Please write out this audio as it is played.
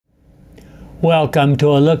Welcome to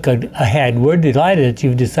a look ahead. We're delighted that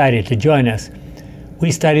you've decided to join us.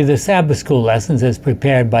 We study the Sabbath school lessons as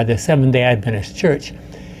prepared by the Seventh-day Adventist Church.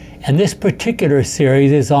 And this particular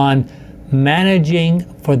series is on managing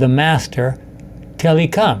for the Master till He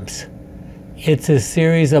comes. It's a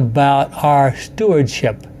series about our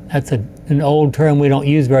stewardship. That's an old term we don't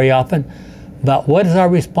use very often. About what is our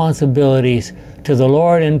responsibilities to the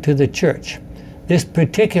Lord and to the church. This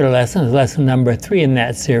particular lesson is lesson number 3 in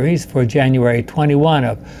that series for January 21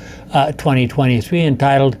 of 2023,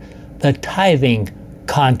 entitled The Tithing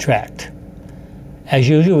Contract. As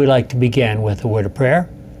usual, we'd like to begin with a word of prayer.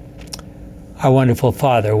 Our wonderful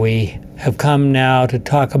Father, we have come now to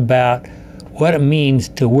talk about what it means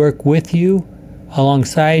to work with you,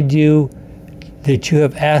 alongside you, that you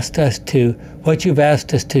have asked us to, what you've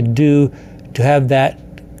asked us to do to have that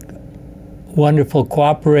wonderful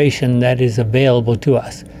cooperation that is available to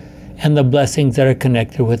us, and the blessings that are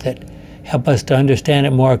connected with it. Help us to understand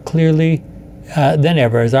it more clearly than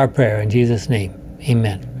ever is our prayer. In Jesus' name,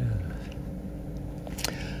 amen.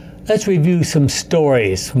 Let's review some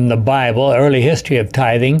stories from the Bible, early history of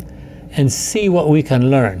tithing, and see what we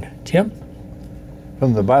can learn. Jim?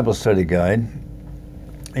 From the Bible Study Guide,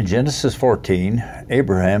 in Genesis 14,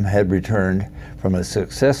 Abraham had returned from a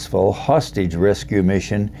successful hostage rescue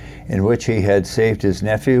mission in which he had saved his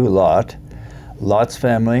nephew Lot, Lot's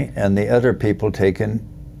family, and the other people taken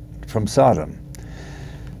from Sodom.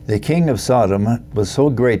 The king of Sodom was so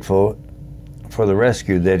grateful for the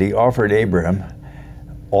rescue that he offered Abraham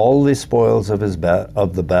all the spoils of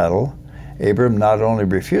the battle. Abraham not only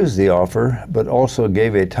refused the offer, but also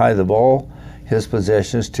gave a tithe of all his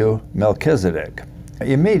possessions to Melchizedek.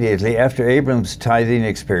 Immediately after Abram's tithing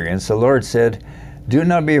experience, the Lord said, "Do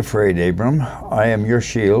not be afraid, Abram. I am your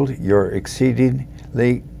shield, your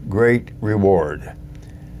exceedingly great reward."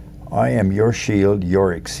 I am your shield,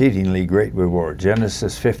 your exceedingly great reward.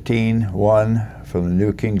 Genesis 15:1 from the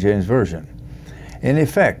New King James Version. In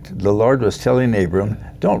effect, the Lord was telling Abram,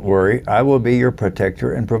 "Don't worry, I will be your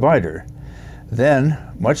protector and provider." Then,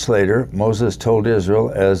 much later, Moses told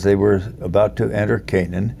Israel as they were about to enter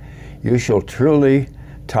Canaan, "You shall truly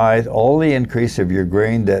tithe all the increase of your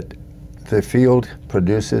grain that the field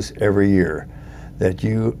produces every year, that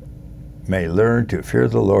you may learn to fear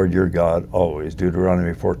the Lord your God always."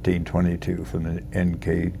 Deuteronomy 14:22 from the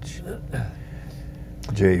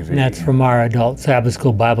NKJV. And that's from our Adult Sabbath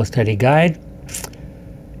School Bible Study Guide.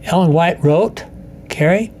 Ellen White wrote,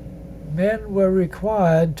 Carrie? Men were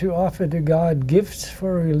required to offer to God gifts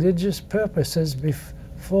for religious purposes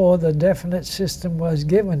before the definite system was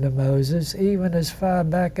given to Moses, even as far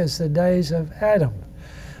back as the days of Adam.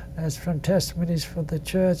 That's from Testimonies for the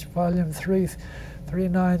Church, Volume 3,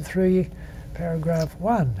 393, Paragraph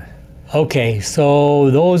 1. Okay,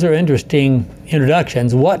 so those are interesting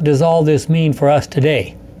introductions. What does all this mean for us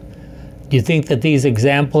today? Do you think that these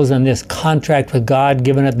examples and this contract with God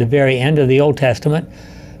given at the very end of the Old Testament,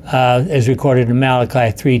 as recorded in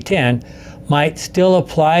Malachi 3:10, might still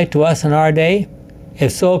apply to us in our day?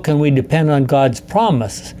 If so, can we depend on God's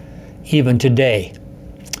promise even today?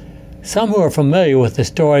 Some who are familiar with the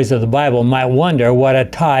stories of the Bible might wonder what a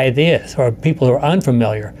tithe is, or people who are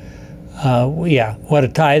unfamiliar. What a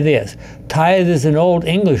tithe is. Tithe is an old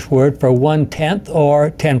English word for 1/10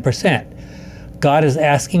 or 10%. God is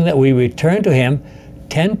asking that we return to Him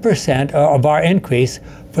 10% of our increase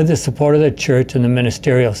for the support of the church and the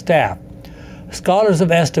ministerial staff. Scholars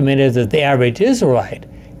have estimated that the average Israelite,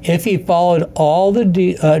 if he followed all the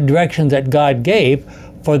directions that God gave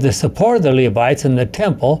for the support of the Levites in the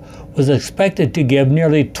temple, was expected to give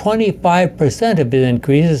nearly 25% of his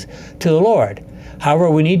increases to the Lord. However,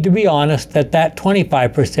 we need to be honest that that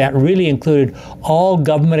 25% really included all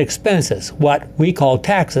government expenses, what we call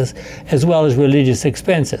taxes, as well as religious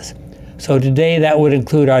expenses. So today that would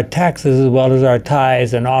include our taxes as well as our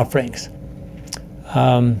tithes and offerings.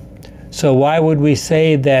 So why would we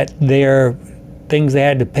say that their things they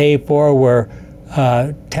had to pay for were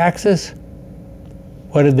taxes?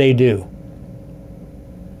 What did they do?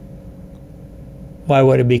 Why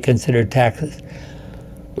would it be considered taxes?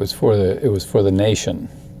 It was for the nation.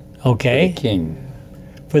 Okay. For the king.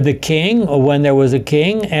 For the king, or when there was a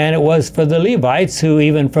king, and it was for the Levites, who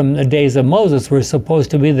even from the days of Moses were supposed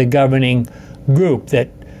to be the governing group that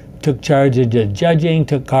took charge of the judging,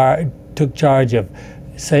 took charge of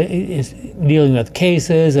dealing with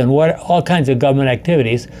cases, and all kinds of government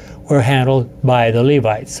activities were handled by the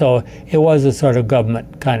Levites. So it was a sort of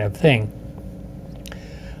government kind of thing.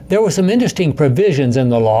 There were some interesting provisions in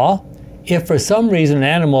the law. if for some reason an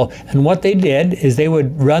animal, and what they did is they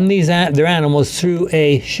would run their animals through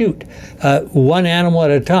a chute, one animal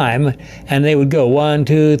at a time, and they would go 1,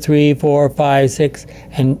 2, 3, 4, 5, 6,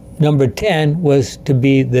 and number 10 was to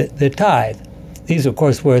be the tithe. These, of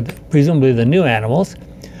course, were presumably the new animals,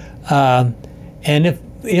 and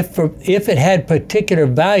if it had particular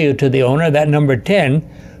value to the owner, that number 10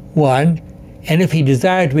 won. And if he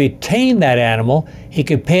desired to retain that animal, he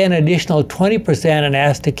could pay an additional 20% and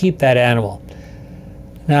ask to keep that animal.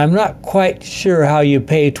 Now, I'm not quite sure how you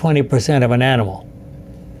pay 20% of an animal.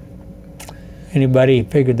 Anybody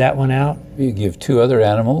figured that one out? You give 2 other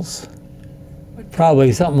animals?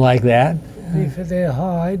 Probably something like that. Be for their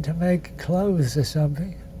hide to make clothes or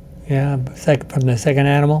something. Yeah, from the second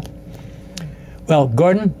animal. Well,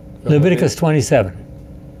 Gordon, Leviticus 27.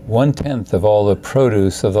 1/10 of all the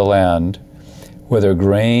produce of the land, whether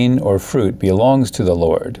grain or fruit, belongs to the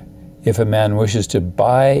Lord. If a man wishes to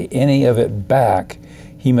buy any of it back,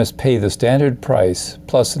 he must pay the standard price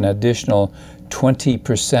plus an additional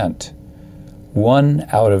 20%. 1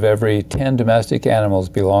 out of every 10 domestic animals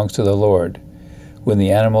belongs to the Lord. When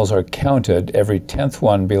the animals are counted, every 10th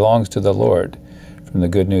one belongs to the Lord. From the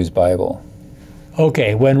Good News Bible.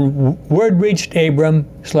 Okay, when word reached Abraham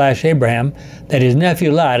that his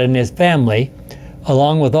nephew Lot and his family,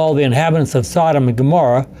 along with all the inhabitants of Sodom and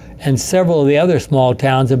Gomorrah, and several of the other small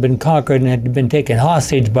towns had been conquered and had been taken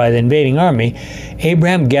hostage by the invading army,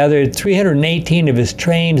 Abraham gathered 318 of his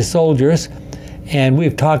trained soldiers, and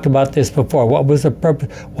we've talked about this before. What was the purpose?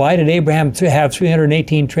 Why did Abraham have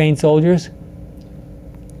 318 trained soldiers?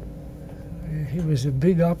 It was a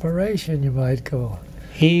big operation, you might call.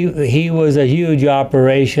 He was a huge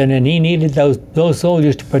operation, and he needed those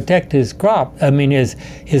soldiers to protect his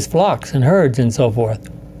his flocks and herds and so forth.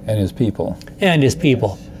 And his people. And his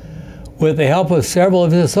people. With the help of several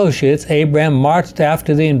of his associates, Abraham marched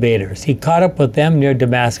after the invaders. He caught up with them near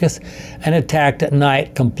Damascus and attacked at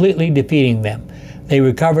night, completely defeating them. They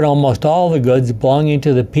recovered almost all the goods belonging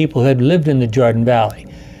to the people who had lived in the Jordan Valley.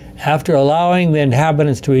 After allowing the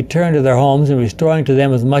inhabitants to return to their homes and restoring to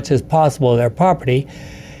them as much as possible of their property,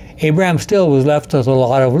 Abraham still was left with a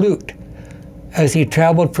lot of loot. As he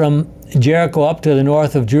traveled from Jericho up to the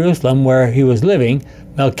north of Jerusalem, where he was living,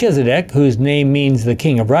 Melchizedek, whose name means the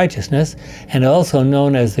King of Righteousness, and also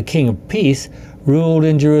known as the King of Peace, ruled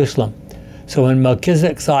in Jerusalem. So when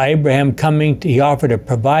Melchizedek saw Abraham coming, he offered to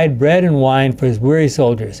provide bread and wine for his weary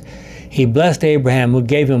soldiers. He blessed Abraham, who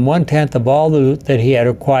gave him 1/10 of all the loot that he had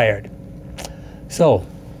acquired. So,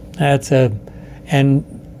 and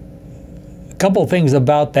a couple things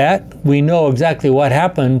about that. We know exactly what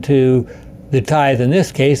happened to the tithe in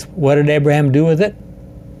this case. What did Abraham do with it?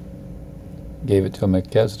 Gave it to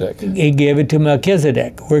Melchizedek. He gave it to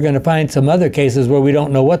Melchizedek. We're going to find some other cases where we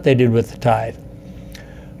don't know what they did with the tithe.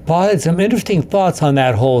 Paul had some interesting thoughts on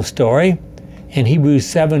that whole story. In Hebrews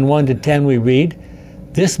 7, 1-10 we read,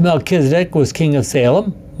 "This Melchizedek was king of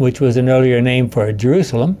Salem," which was an earlier name for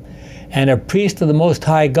Jerusalem, "and a priest of the Most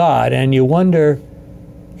High God." And you wonder,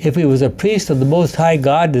 if he was a priest of the Most High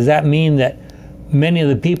God, does that mean that many of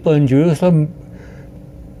the people in Jerusalem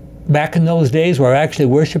back in those days were actually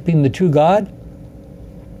worshiping the true God?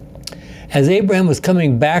 As Abraham was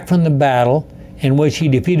coming back from the battle in which he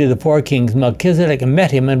defeated the 4 kings, Melchizedek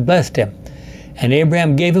met him and blessed him. And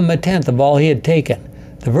Abraham gave him 1/10 of all he had taken.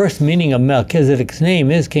 The first meaning of Melchizedek's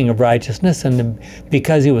name is King of Righteousness, and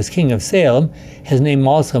because he was king of Salem, his name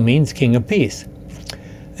also means King of Peace.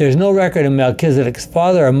 There's no record of Melchizedek's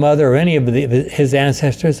father or mother or any of his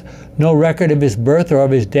ancestors, no record of his birth or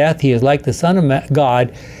of his death. He is like the Son of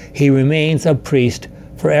God. He remains a priest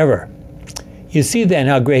forever. You see then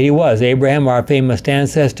how great he was. Abraham, our famous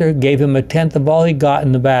ancestor, gave him 1/10 of all he got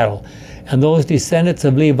in the battle. And those descendants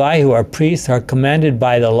of Levi who are priests are commanded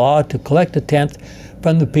by the law to collect 1/10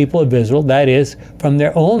 from the people of Israel, that is, from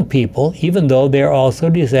their own people, even though they are also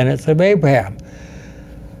descendants of Abraham.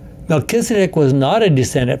 Melchizedek was not a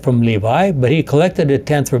descendant from Levi, but he collected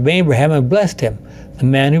 1/10 from Abraham and blessed him, the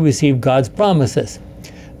man who received God's promises.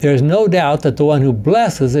 There is no doubt that the one who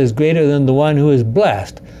blesses is greater than the one who is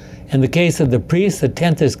blessed. In the case of the priest,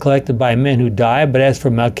 1/10 is collected by men who die, but as for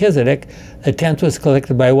Melchizedek, 1/10 was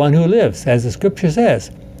collected by one who lives, as the scripture says.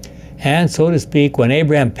 And so to speak, when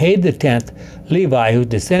Abraham paid the 1/10, Levi, whose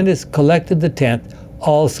descendants collected the 1/10,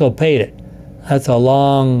 also paid it. That's a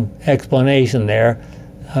long explanation there.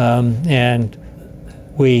 And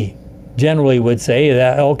we generally would say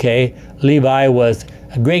that, okay, Levi was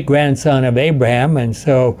a great-grandson of Abraham, and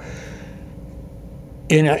so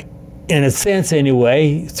in a sense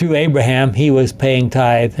anyway, through Abraham, he was paying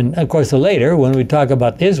tithe. And of course, later, when we talk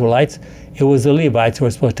about the Israelites, it was the Levites who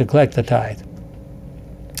were supposed to collect the tithe.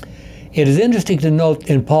 It is interesting to note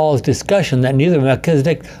in Paul's discussion that neither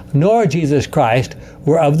Melchizedek nor Jesus Christ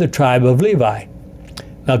were of the tribe of Levi.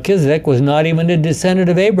 Melchizedek was not even a descendant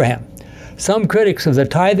of Abraham. Some critics of the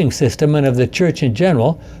tithing system and of the church in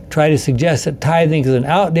general try to suggest that tithing is an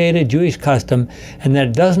outdated Jewish custom and that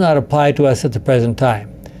it does not apply to us at the present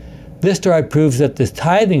time. This story proves that this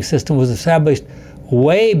tithing system was established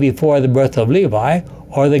way before the birth of Levi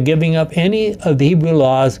or the giving up any of the Hebrew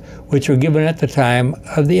laws which were given at the time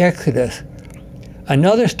of the Exodus.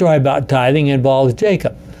 Another story about tithing involves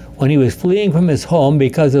Jacob. When he was fleeing from his home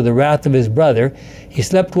because of the wrath of his brother, he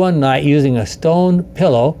slept one night using a stone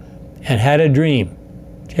pillow and had a dream.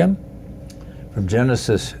 Jim? From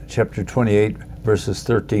Genesis chapter 28, verses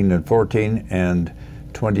 13 and 14 and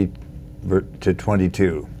 20 to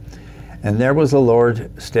 22. And there was a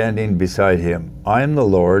Lord standing beside him. I am the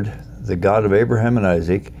Lord, the God of Abraham and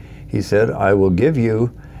Isaac. He said, I will give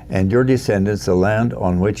you and your descendants the land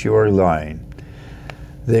on which you are lying.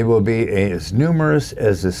 They will be as numerous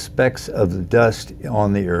as the specks of the dust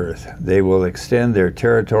on the earth. They will extend their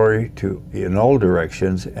territory in all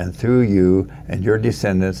directions, and through you and your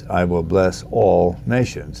descendants I will bless all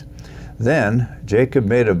nations. Then Jacob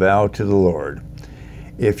made a vow to the Lord.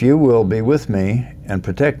 If you will be with me and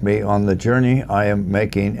protect me on the journey I am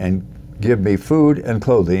making and give me food and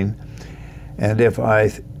clothing, and if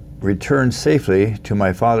I return safely to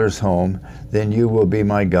my father's home, then you will be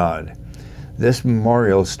my God. This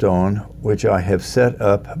memorial stone, which I have set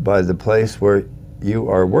up by the place where you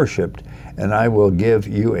are worshipped, and I will give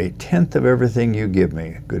you a tenth of everything you give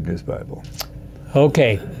me. Good News Bible.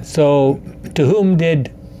 Okay, so to whom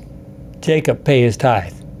did Jacob pay his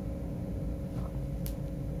tithe?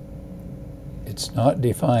 It's not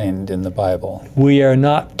defined in the Bible. We are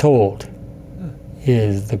not told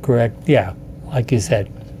is the correct, yeah, like you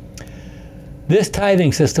said. This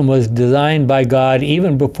tithing system was designed by God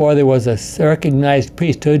even before there was a recognized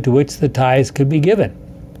priesthood to which the tithes could be given.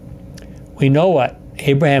 We know what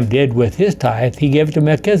Abraham did with his tithe. He gave it to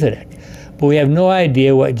Melchizedek. But we have no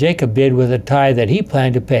idea what Jacob did with the tithe that he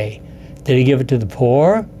planned to pay. Did he give it to the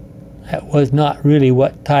poor? That was not really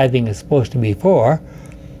what tithing is supposed to be for.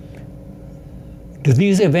 Do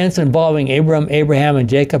these events involving Abraham, and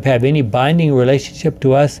Jacob have any binding relationship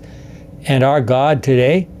to us and our God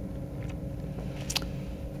today?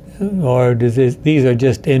 Or these are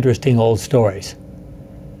just interesting old stories?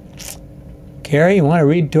 Carrie, you want to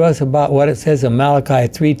read to us about what it says in Malachi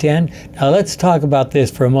 3:10? Now let's talk about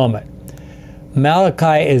this for a moment.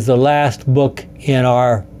 Malachi is the last book in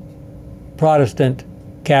our Protestant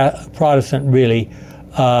really,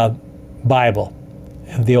 Bible,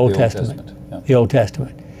 the Old Testament. Yeah. The Old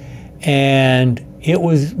Testament. And it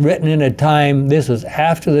was written in a time, this was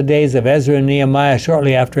after the days of Ezra and Nehemiah,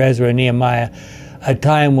 shortly after Ezra and Nehemiah, a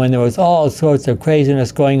time when there was all sorts of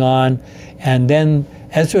craziness going on. And then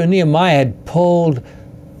Ezra and Nehemiah had pulled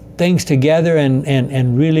things together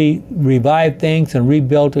and really revived things and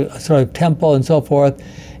rebuilt a sort of temple and so forth.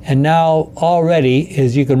 And now already,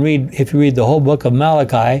 as you can read, if you read the whole book of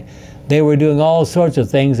Malachi, they were doing all sorts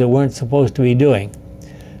of things that weren't supposed to be doing.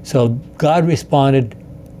 So God responded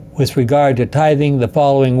with regard to tithing the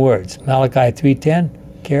following words. Malachi 3:10,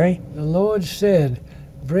 Carrie? The Lord said,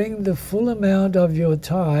 bring the full amount of your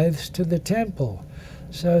tithes to the temple,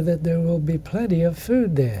 so that there will be plenty of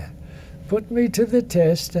food there. Put me to the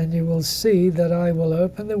test, and you will see that I will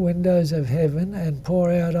open the windows of heaven and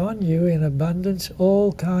pour out on you in abundance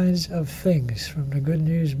all kinds of things. From the Good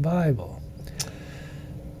News Bible.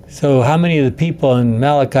 So how many of the people in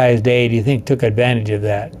Malachi's day do you think took advantage of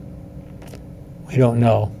that? We don't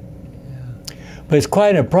know. Yeah. But it's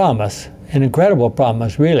quite a promise, an incredible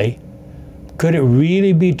promise, really. Could it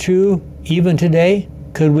really be true even today?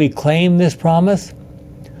 Could we claim this promise?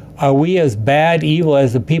 Are we as bad, evil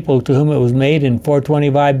as the people to whom it was made in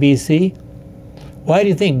 425 BC? Why do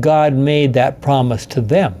you think God made that promise to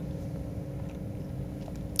them?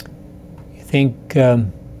 You think,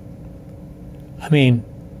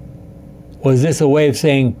 was this a way of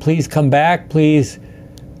saying, please come back, please,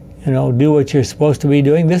 do what you're supposed to be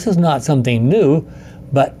doing? This is not something new,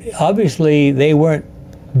 but obviously they weren't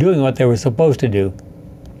doing what they were supposed to do.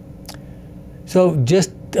 So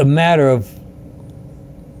just a matter of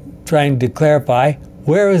trying to clarify,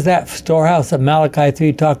 where is that storehouse that Malachi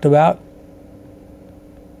 3 talked about?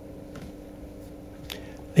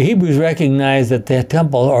 The Hebrews recognized that the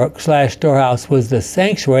temple or storehouse was the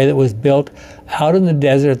sanctuary that was built out in the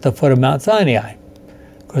desert at the foot of Mount Sinai.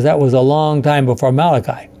 Of course, that was a long time before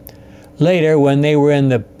Malachi. Later, when they were in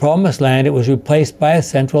the Promised Land, it was replaced by a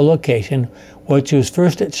central location, which was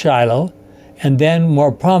first at Shiloh, and then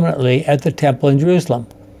more prominently at the temple in Jerusalem.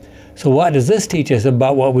 So what does this teach us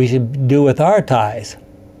about what we should do with our tithes?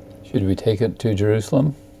 Should we take it to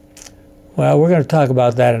Jerusalem? Well, we're going to talk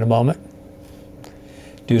about that in a moment.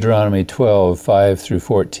 Deuteronomy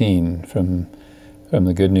 12:5-14 from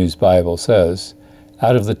the Good News Bible says,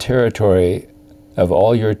 "Out of the territory of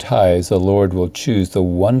all your tithes, the Lord will choose the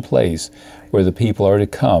one place where the people are to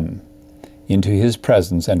come into his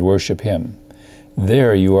presence and worship him.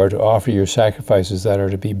 There you are to offer your sacrifices that are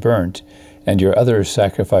to be burnt, and your other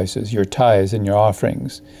sacrifices, your tithes and your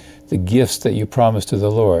offerings, the gifts that you promise to the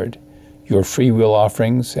Lord, your freewill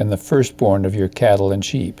offerings, and the firstborn of your cattle and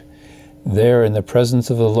sheep. There in the presence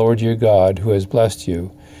of the Lord your God, who has blessed you,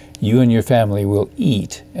 you and your family will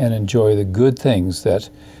eat and enjoy the good things that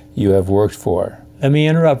you have worked for." Let me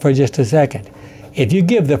interrupt for just a second. If you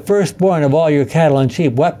give the firstborn of all your cattle and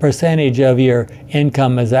sheep, what percentage of your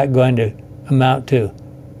income is that going to amount to?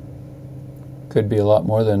 Could be a lot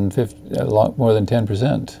more than 10%. A lot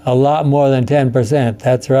more than 10%,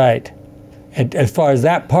 that's right. As far as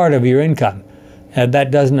that part of your income. And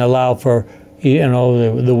that doesn't allow for,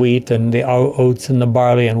 the wheat and the oats and the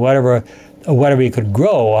barley and whatever you could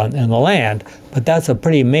grow in the land, but that's a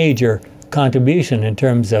pretty major contribution in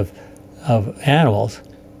terms of animals.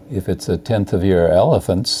 If it's a tenth of your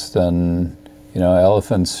elephants, then,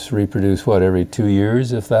 elephants reproduce, every 2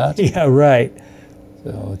 years, if that? Yeah, right.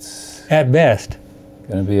 So it's at best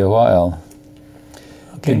going to be a while.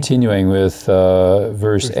 Okay. Continuing with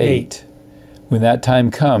verse 8. "When that time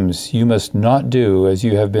comes, you must not do as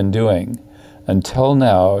you have been doing. Until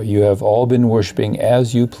now, you have all been worshiping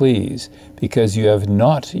as you please, because you have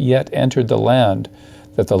not yet entered the land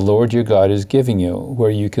that the Lord your God is giving you, where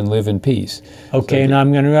you can live in peace." Okay, now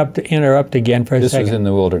I'm going to interrupt again for a second. This was in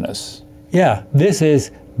the wilderness. Yeah, this is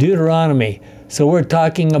Deuteronomy. So we're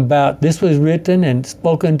talking about, this was written and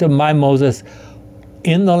spoken to by Moses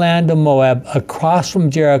in the land of Moab, across from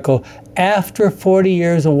Jericho, after 40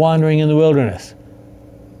 years of wandering in the wilderness.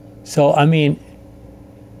 So,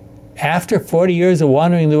 after 40 years of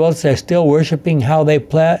wandering in the wilderness, they're still worshiping how they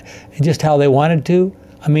just how they wanted to.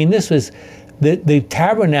 This was, the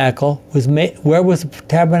tabernacle was made, where was the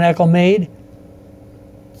tabernacle made?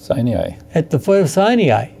 Sinai. At the foot of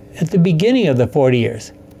Sinai, at the beginning of the 40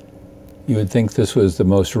 years. You would think this was the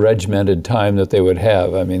most regimented time that they would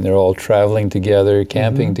have. They're all traveling together,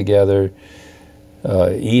 camping together,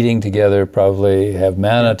 eating together, probably have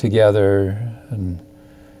manna together, and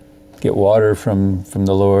get water from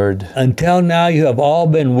the Lord. "Until now you have all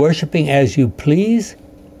been worshiping as you please."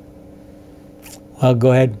 Well,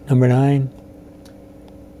 go ahead, number 9.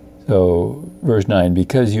 So, verse 9,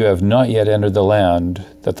 "Because you have not yet entered the land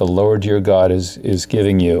that the Lord your God is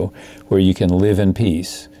giving you, where you can live in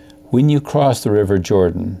peace. When you cross the river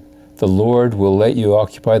Jordan, the Lord will let you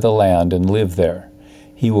occupy the land and live there.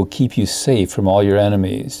 He will keep you safe from all your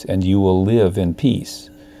enemies, and you will live in peace."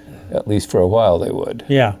 At least for a while they would.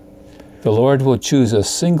 Yeah. "The Lord will choose a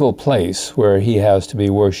single place where he has to be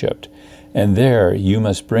worshipped, and there you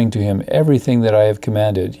must bring to him everything that I have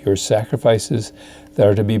commanded, your sacrifices that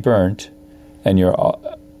are to be burnt, and your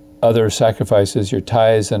other sacrifices, your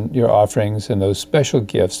tithes and your offerings, and those special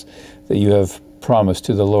gifts that you have promised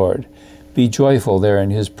to the Lord. Be joyful there in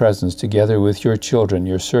his presence, together with your children,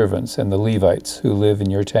 your servants, and the Levites who live in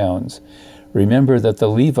your towns. Remember that the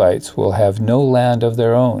Levites will have no land of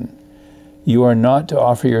their own. You are not to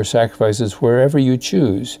offer your sacrifices wherever you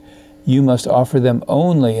choose. You must offer them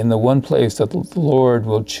only in the one place that the Lord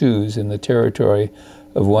will choose in the territory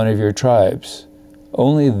of one of your tribes.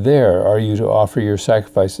 Only there are you to offer your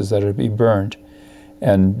sacrifices that are to be burnt,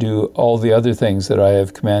 and do all the other things that I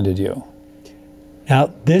have commanded you."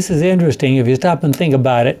 Now, this is interesting. If you stop and think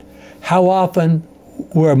about it, how often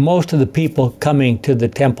were most of the people coming to the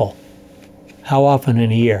temple? How often in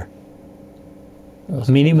a year?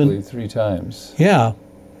 Even 3 times. Yeah.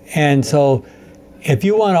 And so if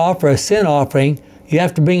you want to offer a sin offering, you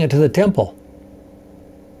have to bring it to the temple.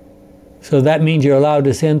 So that means you're allowed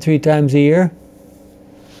to sin 3 times a year?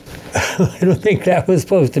 I don't think that was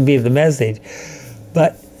supposed to be the message.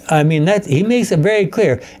 But he makes it very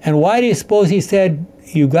clear. And why do you suppose he said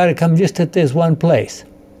you've got to come just at this one place?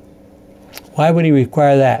 Why would he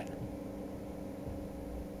require that?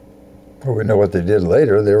 Well, we know what they did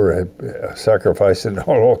later. They were sacrificing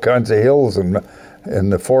on all kinds of hills and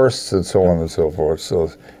the forests and so on and so forth.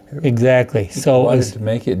 So exactly. So wanted to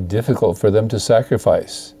make it difficult for them to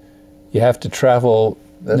sacrifice. You have to travel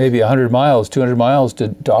maybe 100 miles, 200 miles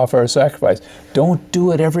to offer a sacrifice. Don't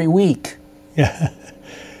do it every week. Yeah.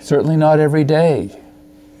 Certainly not every day.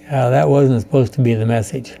 Yeah, that wasn't supposed to be the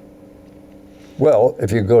message. Well,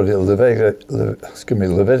 if you go to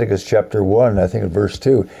Leviticus chapter 1, I think verse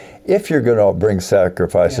 2, if you're going to bring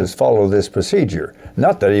sacrifices, follow this procedure.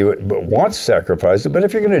 Not that he wants sacrifices, but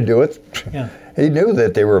if you're going to do it, he knew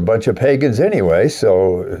that they were a bunch of pagans anyway,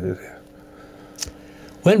 so...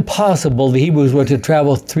 When possible, the Hebrews were to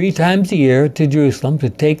travel 3 times a year to Jerusalem to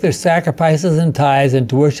take their sacrifices and tithes and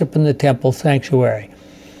to worship in the temple sanctuary.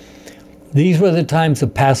 These were the times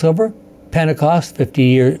of Passover, Pentecost,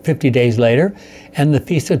 50 days later, and the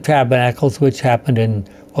Feast of Tabernacles, which happened in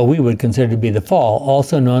what we would consider to be the fall,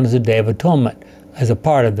 also known as the Day of Atonement, as a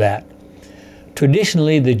part of that.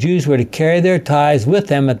 Traditionally, the Jews were to carry their tithes with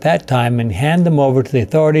them at that time and hand them over to the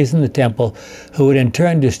authorities in the temple, who would in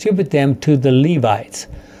turn distribute them to the Levites,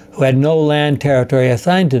 who had no land territory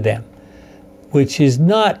assigned to them, which is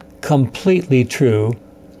not completely true.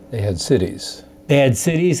 They had cities. They had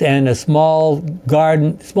cities and a small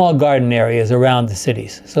garden areas around the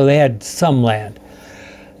cities, so they had some land.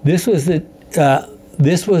 This was the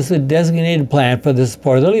designated plan for the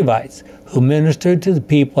support of the Levites, who ministered to the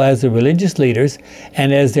people as the religious leaders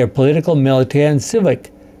and as their political, military, and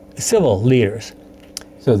civil leaders.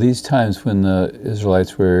 So these times when the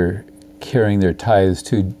Israelites were carrying their tithes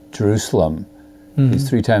to Jerusalem, these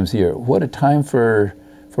 3 times a year, what a time for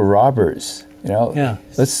robbers. You know,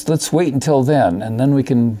 let's wait until then, and then we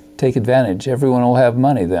can take advantage. Everyone will have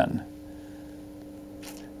money then.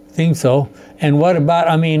 Think so. And what about,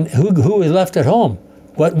 I mean, who was left at home?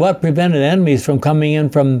 What prevented enemies from coming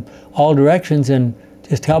in from all directions and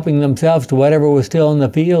just helping themselves to whatever was still in the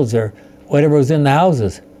fields or whatever was in the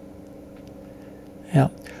houses? Yeah.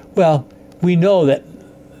 Well, we know that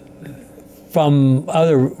from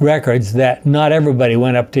other records that not everybody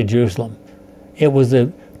went up to Jerusalem. It was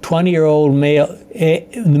the 20-year-old male,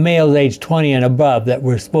 the males aged 20 and above that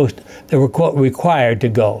were quote, required to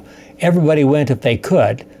go. Everybody went if they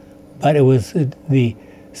could, but it was the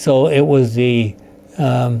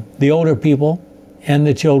older people and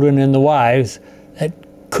the children and the wives that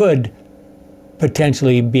could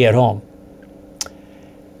potentially be at home.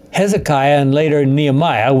 Hezekiah and later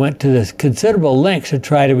Nehemiah went to this considerable lengths to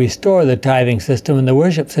try to restore the tithing system and the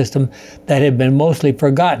worship system that had been mostly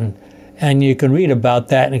forgotten. And you can read about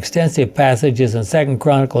that in extensive passages in 2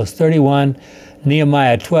 Chronicles 31,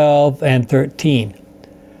 Nehemiah 12, and 13.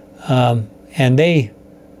 And they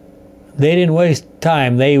didn't waste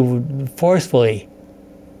time. They forcefully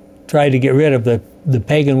tried to get rid of the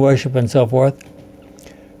pagan worship and so forth,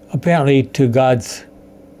 apparently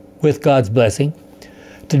with God's blessing.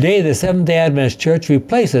 Today, the Seventh-day Adventist Church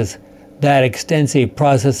replaces that extensive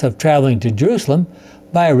process of traveling to Jerusalem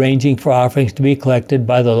by arranging for offerings to be collected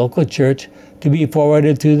by the local church to be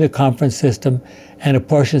forwarded through the conference system and a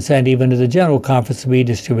portion sent even to the general conference to be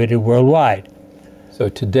distributed worldwide. So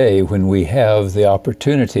today, when we have the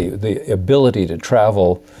opportunity, the ability to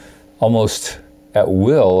travel almost at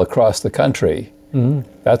will across the country,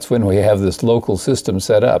 that's when we have this local system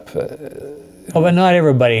set up. Oh, but not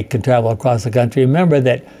everybody can travel across the country. Remember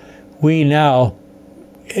that we now,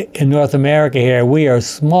 in North America here, we are a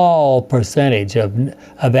small percentage of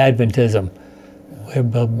Adventism.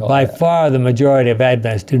 By far the majority of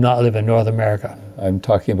Adventists do not live in North America. I'm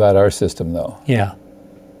talking about our system, though. Yeah.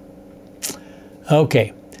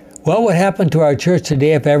 Okay. What would happen to our church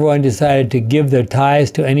today if everyone decided to give their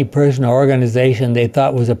tithes to any person or organization they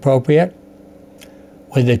thought was appropriate?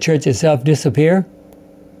 Would the church itself disappear?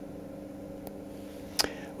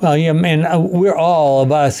 Well, yeah, and we're all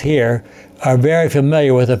of us here are very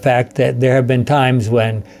familiar with the fact that there have been times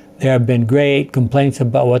when there have been great complaints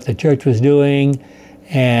about what the church was doing,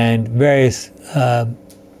 and various,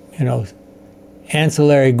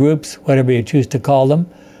 ancillary groups, whatever you choose to call them,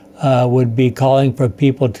 would be calling for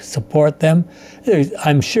people to support them.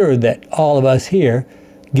 I'm sure that all of us here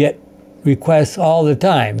get requests all the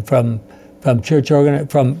time from church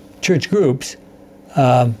groups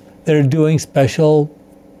that are doing special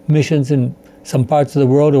missions in some parts of the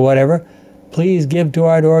world or whatever. Please give to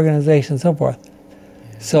our organization and so forth. Yeah.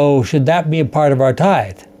 So should that be a part of our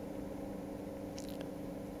tithe?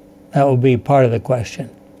 That would be part of the question.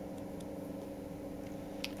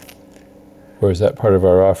 Or is that part of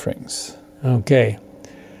our offerings? Okay.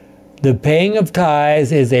 The paying of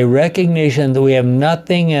tithes is a recognition that we have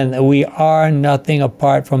nothing and that we are nothing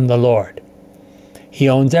apart from the Lord. He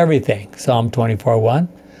owns everything, Psalm 24:1.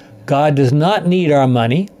 God does not need our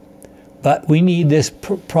money, but we need this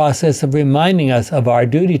process of reminding us of our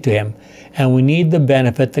duty to Him, and we need the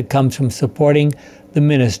benefit that comes from supporting the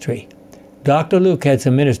ministry. Dr. Luke had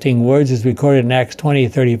some interesting words as recorded in Acts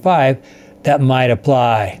 20:35 that might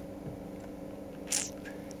apply.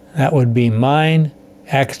 That would be mine.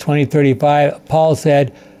 Acts 20:35, Paul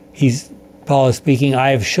Paul is speaking, I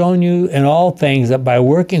have shown you in all things that by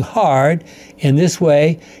working hard in this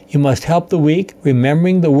way, you must help the weak,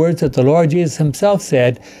 remembering the words that the Lord Jesus himself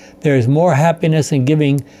said, there is more happiness in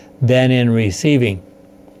giving than in receiving.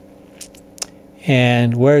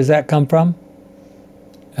 And where does that come from?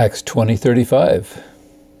 Acts 20:35.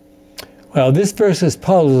 Well, this verse is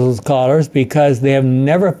puzzles scholars because they have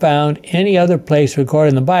never found any other place recorded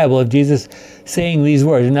in the Bible of Jesus saying these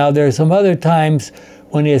words. Now, there are some other times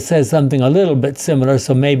when he says something a little bit similar,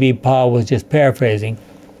 so maybe Paul was just paraphrasing.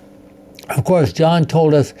 Of course, John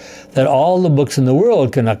told us that all the books in the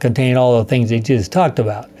world cannot contain all the things that Jesus talked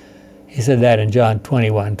about. He said that in John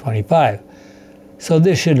 21:25. So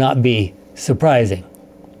this should not be surprising.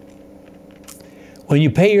 When you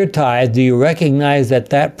pay your tithe, do you recognize that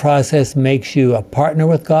that process makes you a partner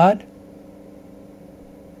with God?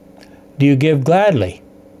 Do you give gladly?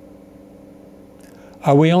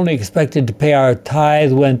 Are we only expected to pay our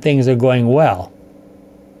tithe when things are going well?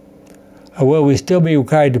 Or will we still be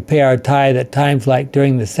required to pay our tithe at times like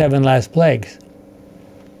during the 7 last plagues?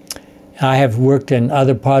 I have worked in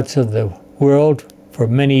other parts of the world for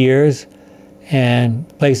many years, and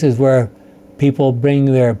places where people bring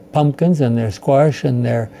their pumpkins and their squash and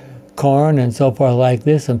their corn and so forth like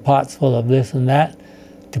this, and pots full of this and that,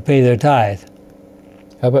 to pay their tithe.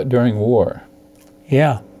 How about during war?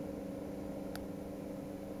 Yeah.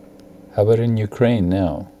 How about in Ukraine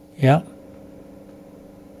now? Yeah.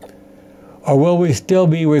 Or will we still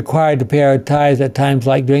be required to pay our tithes at times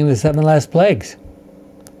like during the 7 last plagues?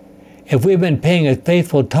 If we've been paying a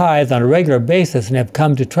faithful tithe on a regular basis and have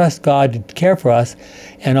come to trust God to care for us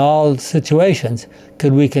in all situations,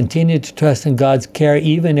 could we continue to trust in God's care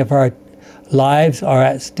even if our lives are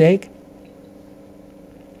at stake?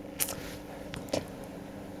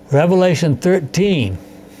 Revelation 13.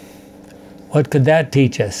 What could that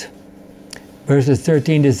teach us? Verses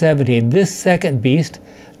 13 to 17. This second beast.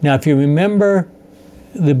 Now, if you remember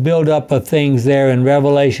the build-up of things there in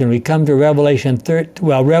Revelation, we come to Revelation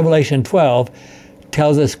 12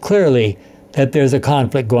 tells us clearly that there's a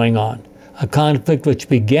conflict going on. A conflict which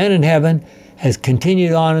began in heaven, has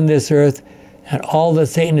continued on in this earth, and all that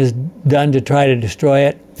Satan has done to try to destroy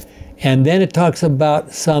it. And then it talks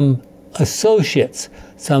about some associates,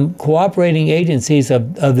 some cooperating agencies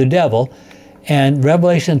of the devil. And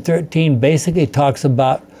Revelation 13 basically talks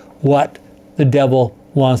about what the devil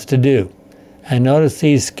wants to do. And notice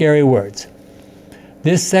these scary words.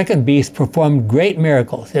 This second beast performed great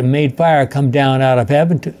miracles. It made fire come down out of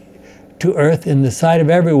heaven to earth in the sight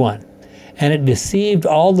of everyone. And it deceived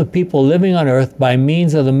all the people living on earth by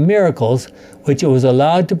means of the miracles which it was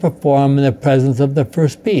allowed to perform in the presence of the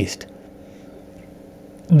first beast.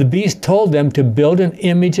 The beast told them to build an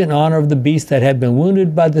image in honor of the beast that had been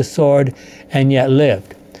wounded by the sword and yet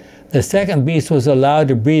lived. The second beast was allowed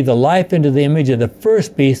to breathe the life into the image of the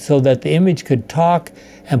first beast so that the image could talk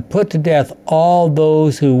and put to death all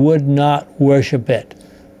those who would not worship it.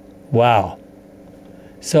 Wow.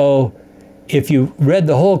 So if you read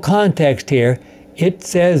the whole context here, it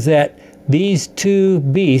says that these two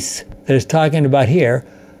beasts that it's talking about here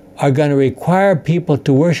are going to require people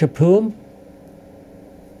to worship whom?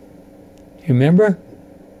 Do you remember?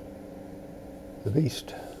 The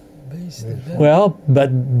beast. Well,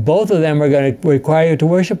 but both of them are going to require you to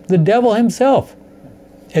worship the devil himself.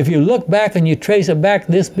 If you look back and you trace it back,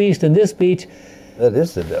 this beast and this beast. That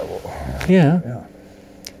is the devil. Yeah.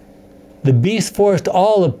 The beast forced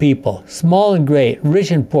all the people, small and great, rich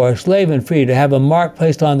and poor, slave and free, to have a mark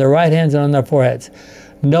placed on their right hands and on their foreheads.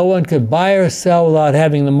 No one could buy or sell without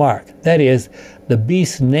having the mark. That is, the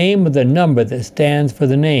beast's name with the number that stands for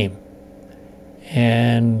the name.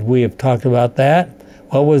 And we have talked about that.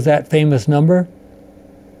 What was that famous number?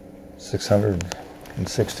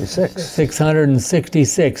 666.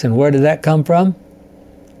 666. And where did that come from?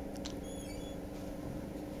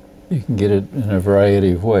 You can get it in a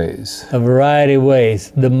variety of ways. A variety of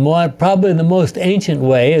ways. Probably the most ancient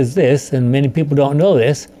way is this, and many people don't know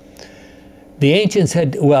this. The ancients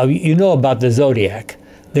had, well, you know about the zodiac.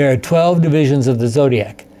 There are 12 divisions of the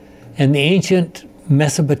zodiac. And the ancient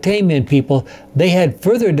Mesopotamian people, they had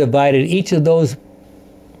further divided each of those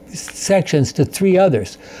sections to 3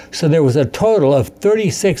 others. So there was a total of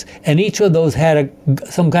 36, and each of those had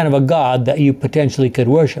some kind of a god that you potentially could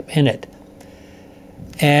worship in it.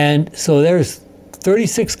 And so there's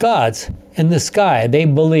 36 gods in the sky, they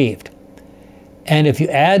believed. And if you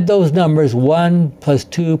add those numbers, 1 plus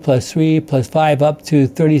 2 plus 3 plus 5 up to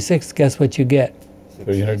 36, guess what you get?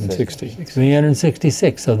 360.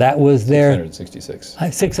 366. So that was their 666.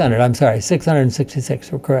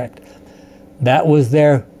 666 were correct. That was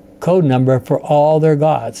their code number for all their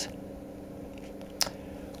gods.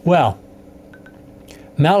 Well,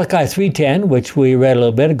 Malachi 3:10, which we read a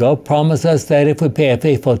little bit ago, promises us that if we pay a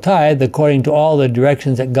faithful tithe according to all the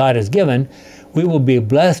directions that God has given, we will be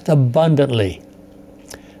blessed abundantly.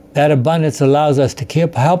 That abundance allows us to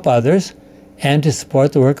help others and to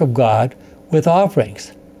support the work of God with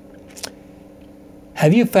offerings.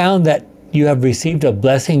 Have you found that you have received a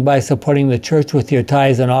blessing by supporting the church with your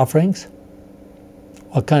tithes and offerings?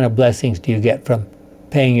 What kind of blessings do you get from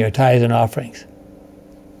paying your tithes and offerings?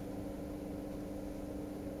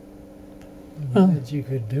 That you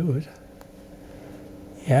could do it.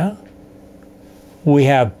 Yeah. We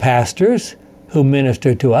have pastors who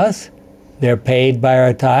minister to us. They're paid by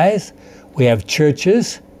our tithes. We have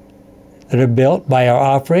churches that are built by our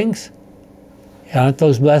offerings. Aren't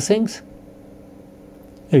those blessings?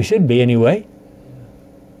 There should be anyway.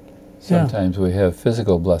 Sometimes we have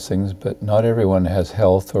physical blessings, but not everyone has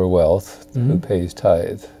health or wealth who pays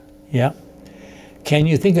tithe. Yeah. Can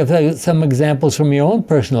you think of some examples from your own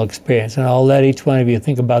personal experience? And I'll let each one of you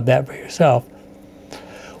think about that for yourself.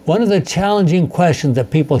 One of the challenging questions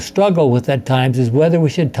that people struggle with at times is whether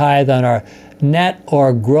we should tithe on our net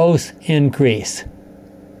or gross increase.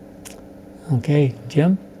 Okay,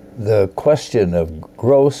 Jim? The question of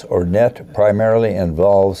gross or net primarily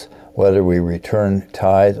involves whether we return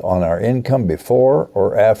tithe on our income before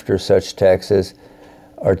or after such taxes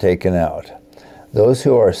are taken out. Those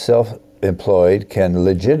who are self-employed can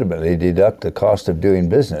legitimately deduct the cost of doing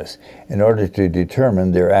business in order to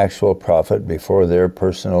determine their actual profit before their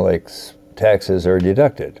personal taxes are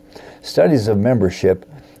deducted. Studies of membership's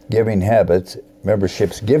giving habits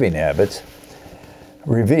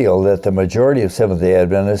reveal that the majority of Seventh-day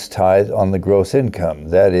Adventists tithe on the gross income,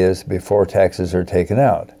 that is, before taxes are taken.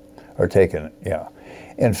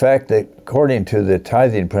 In fact, according to the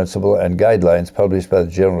tithing principle and guidelines published by the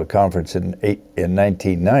General Conference in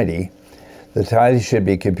 1990, the tithe should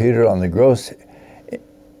be computed on the gross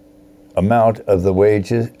amount of the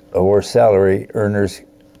wages or salary earner's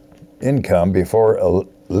income before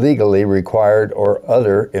legally required or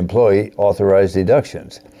other employee authorized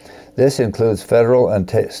deductions. This includes federal and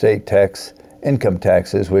state income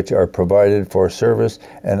taxes, which are provided for service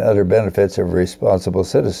and other benefits of responsible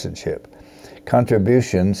citizenship.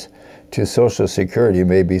 Contributions to Social Security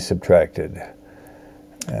may be subtracted.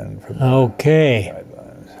 Okay.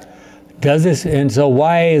 Does this, and so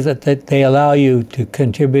why is it that they allow you to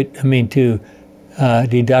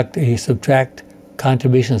subtract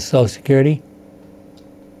contributions to Social Security?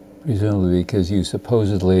 Presumably because you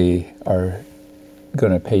supposedly are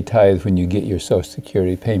going to pay tithe when you get your Social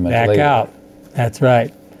Security payment back later. out. That's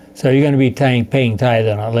right. So you're going to be paying tithe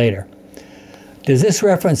on it later. Does this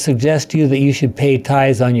reference suggest to you that you should pay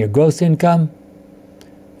tithes on your gross income?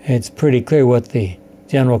 It's pretty clear what the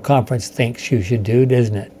General Conference thinks you should do,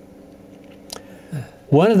 doesn't it?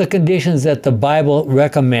 One of the conditions that the Bible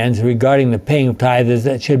recommends regarding the paying of tithe is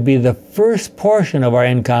that it should be the first portion of our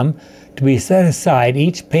income to be set aside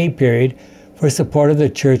each pay period for support of the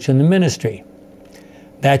church and the ministry.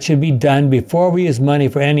 That should be done before we use money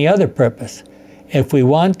for any other purpose. If we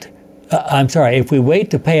wait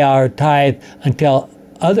to pay our tithe until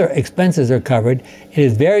other expenses are covered, it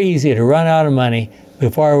is very easy to run out of money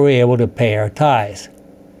before we're able to pay our tithes.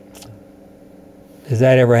 Does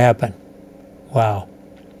that ever happen? Wow.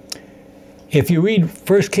 If you read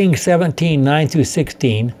 1 Kings 17, 9 through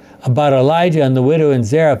 16, about Elijah and the widow in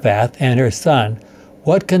Zarephath and her son,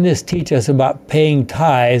 what can this teach us about paying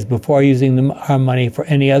tithes before using our money for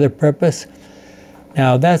any other purpose?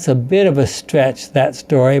 Now, that's a bit of a stretch, that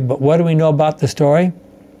story, but what do we know about the story?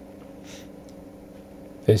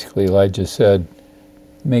 Basically, Elijah said,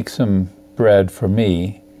 make some bread for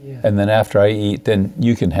me, and then after I eat, then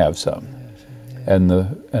you can have some. And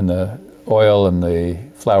the oil and the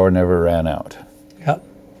flour never ran out. Yep.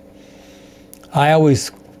 I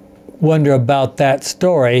always wonder about that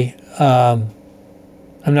story. I'm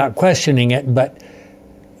not questioning it, but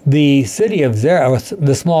the city of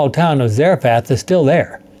the small town of Zarephath is still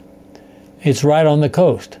there. It's right on the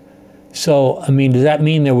coast. So, I mean, does that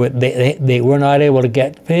mean they were not able to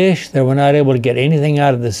get fish? They were not able to get anything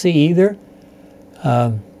out of the sea either?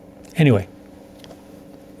 Anyway,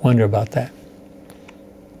 wonder about that.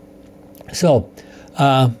 So,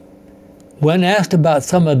 when asked about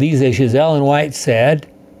some of these issues, Ellen White said,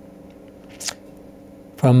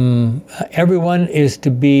 everyone is to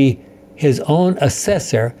be his own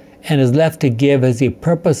assessor and is left to give as he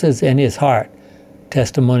purposes in his heart.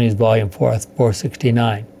 Testimonies, Volume 4,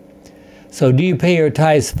 469. So do you pay your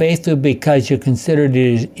tithes faithfully because you consider it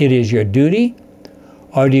is your duty?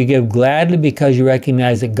 Or do you give gladly because you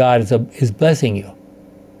recognize that God is blessing you?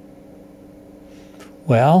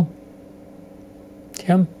 Well,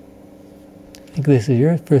 Tim? think this is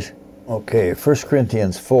yours first. Okay, 1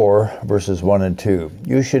 Corinthians 4, verses 1 and 2.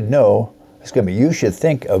 You should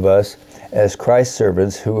think of us as Christ's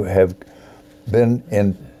servants who have been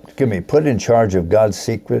put in charge of God's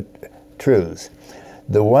secret truths.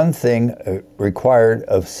 The one thing required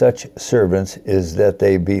of such servants is that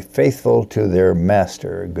they be faithful to their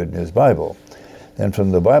master. Good News Bible. Then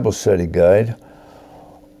from the Bible Study Guide,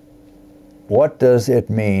 what does it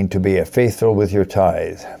mean to be faithful with your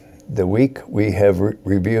tithe? This week we have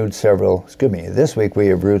reviewed several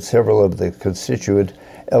of the constituent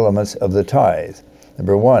elements of the tithe.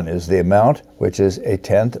 Number 1 is the amount, which is a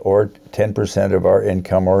tenth or 10% of our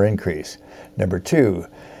income or increase. Number 2,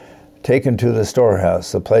 taken to the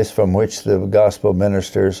storehouse, the place from which the gospel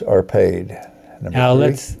ministers are paid. Now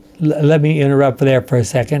let me interrupt there for a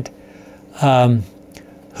second.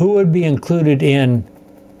 Who would be included in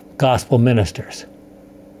gospel ministers?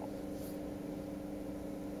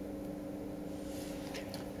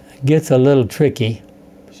 Gets a little tricky.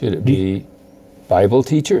 Should it be Bible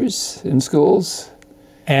teachers in schools?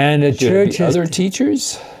 And the church other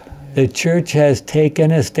teachers? The church has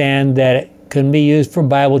taken a stand that it can be used for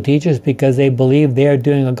Bible teachers because they believe they are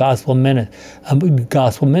doing a gospel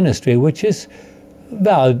ministry, which is a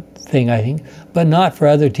valid thing, I think, but not for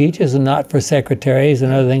other teachers and not for secretaries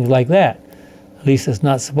and other things like that. At least it's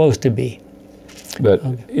not supposed to be. But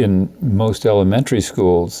in most elementary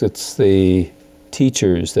schools, it's the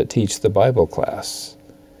teachers that teach the Bible class,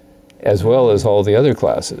 as well as all the other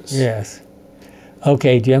classes. Yes.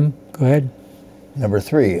 Okay, Jim, go ahead. Number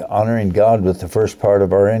 3, honoring God with the first part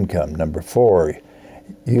of our income. Number 4,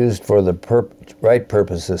 used for the right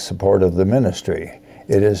purposes, support of the ministry.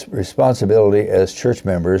 It is responsibility as church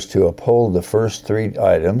members to uphold the first 3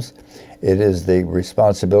 items. It is the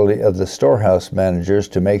responsibility of the storehouse managers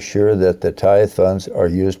to make sure that the tithe funds are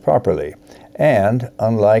used properly. And,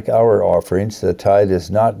 unlike our offerings, the tithe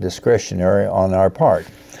is not discretionary on our part.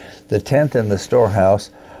 The tenth and the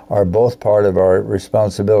storehouse are both part of our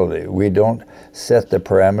responsibility. We don't set the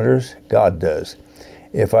parameters, God does.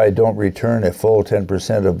 If I don't return a full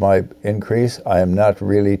 10% of my increase, I am not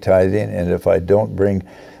really tithing, and if I don't bring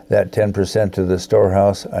that 10% to the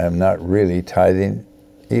storehouse, I am not really tithing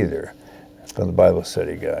either. From the Bible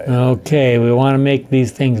Study Guide. Okay, we want to make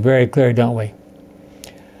these things very clear, don't we?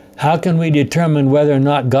 How can we determine whether or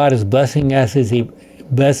not God is blessing us as He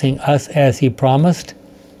promised?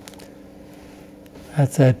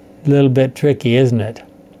 That's a little bit tricky, isn't it?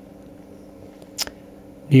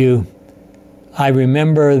 I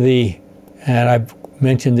remember and I've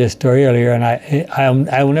mentioned this story earlier, and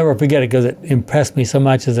I will never forget it because it impressed me so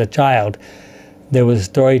much as a child. There was a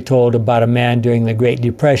story told about a man during the Great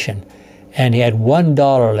Depression, and he had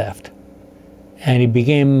 $1 left, and he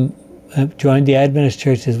joined the Adventist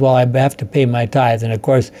church. Says, well, I have to pay my tithe. And of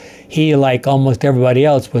course, he, like almost everybody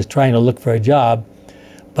else, was trying to look for a job,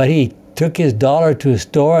 but he took his $1 to a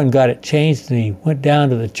store and got it changed, and he went down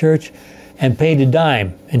to the church and paid a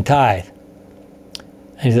dime in tithe.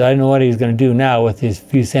 And he said, I don't know what he's going to do now with his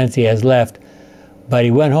few cents he has left. But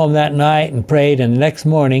he went home that night and prayed, and the next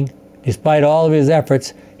morning, despite all of his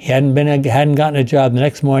efforts, he hadn't gotten a job. The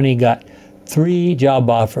next morning, he got 3 job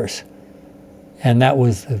offers. And that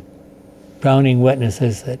was the crowning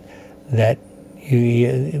witnesses that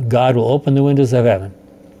God will open the windows of heaven.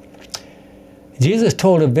 Jesus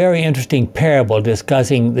told a very interesting parable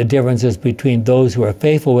discussing the differences between those who are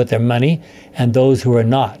faithful with their money and those who are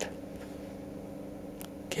not.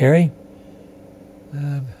 Carrie?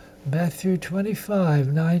 Matthew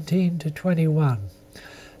 25:19-21.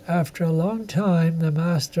 After a long time, the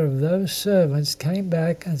master of those servants came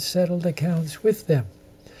back and settled accounts with them.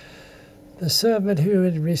 The servant who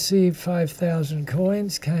had received 5,000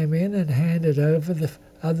 coins came in and handed over the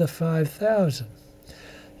other 5,000.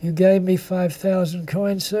 You gave me 5,000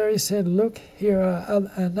 coins, sir, he said. Look, here are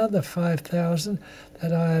another 5,000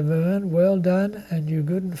 that I have earned. Well done, and you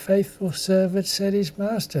good and faithful servant, said his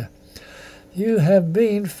master. You have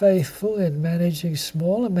been faithful in managing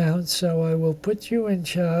small amounts, so I will put you in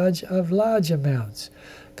charge of large amounts.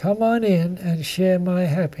 Come on in and share my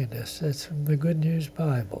happiness. That's from the Good News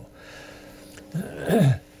Bible.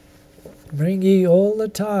 Bring ye all the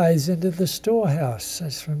tithes into the storehouse.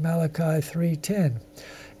 That's from Malachi 3:10.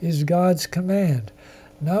 Is God's command.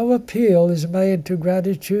 No appeal is made to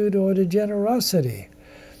gratitude or to generosity.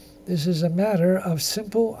 This is a matter of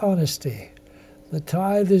simple honesty. The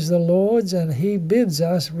tithe is the Lord's, and He bids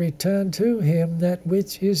us return to Him that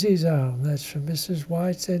which is His own. That's from Mrs.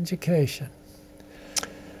 White's Education.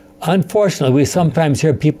 Unfortunately, we sometimes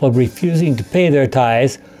hear people refusing to pay their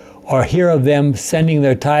tithes or hear of them sending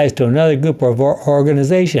their tithes to another group or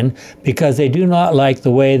organization because they do not like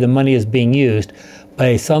the way the money is being used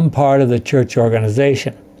by some part of the church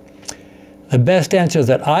organization. The best answer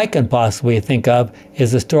that I can possibly think of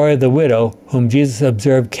is the story of the widow whom Jesus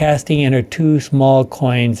observed casting in her 2 small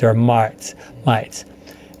coins or mites.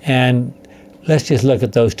 And let's just look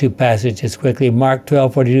at those 2 passages quickly. Mark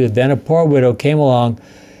 12:42, then a poor widow came along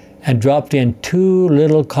and dropped in 2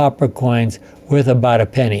 little copper coins worth about a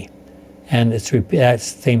penny. And that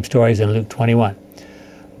same story is in Luke 21.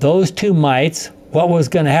 Those 2 mites, what was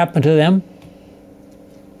going to happen to them?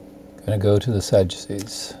 Going to go to the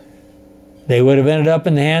Sadducees. They would have ended up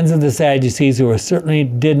in the hands of the Sadducees, who certainly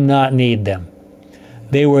did not need them.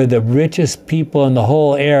 They were the richest people in the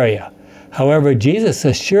whole area. However, Jesus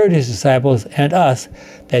assured his disciples and us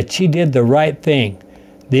that she did the right thing.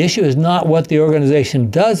 The issue is not what the organization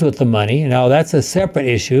does with the money. Now, that's a separate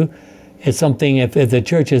issue. It's something, if the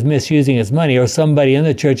church is misusing its money, or somebody in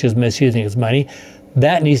the church is misusing its money,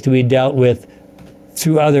 that needs to be dealt with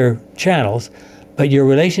through other channels. But your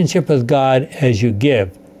relationship with God as you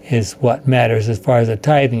give is what matters as far as the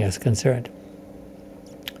tithing is concerned.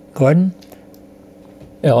 Gordon?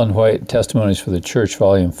 Ellen White, Testimonies for the Church,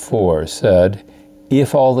 Volume 4, said,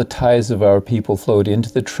 if all the tithes of our people flowed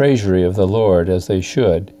into the treasury of the Lord as they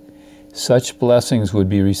should, such blessings would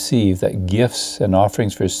be received that gifts and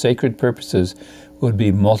offerings for sacred purposes would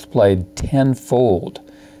be multiplied tenfold,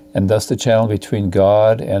 and thus the channel between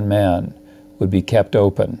God and man would be kept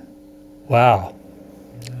open. Wow.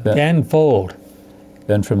 Tenfold.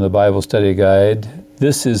 Then from the Bible Study Guide,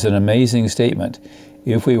 this is an amazing statement.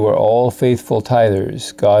 If we were all faithful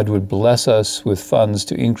tithers, God would bless us with funds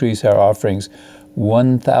to increase our offerings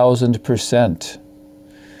 1,000%.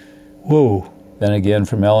 Whoa. Then again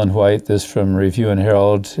from Ellen White, this from Review and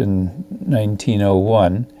Herald in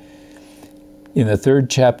 1901. In the 3rd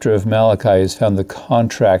chapter of Malachi is found the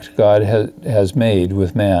contract God has made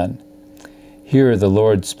with man. Here the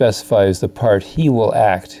Lord specifies the part he will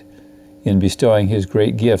act in bestowing his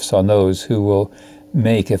great gifts on those who will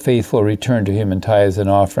make a faithful return to him in tithes and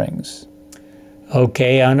offerings.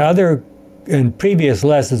 Okay, in previous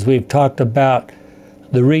lessons we've talked about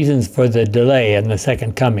the reasons for the delay in the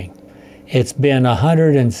second coming. It's been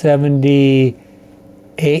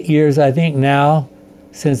 178 years, I think, now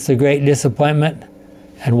since the great disappointment.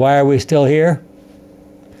 And why are we still here?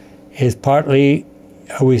 Partly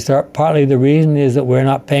the reason is that we're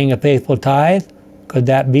not paying a faithful tithe? Could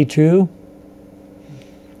that be true?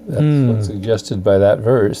 That's what's suggested by that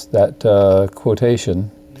verse, that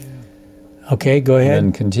quotation. Okay, go ahead. And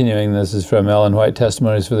then continuing, this is from Ellen White,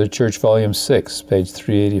 Testimonies for the Church, Volume 6, page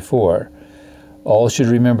 384. All should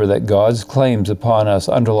remember that God's claims upon us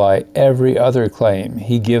underlie every other claim.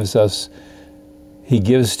 He gives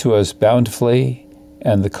to us bountifully,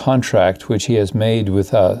 and the contract which he has made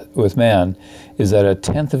with man is that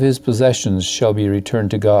 1/10 of his possessions shall be returned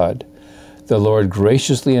to God. The Lord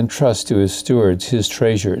graciously entrusts to his stewards his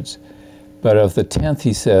treasures, but of the 10th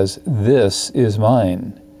he says, this is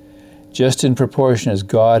mine. Just in proportion as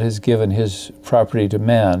God has given his property to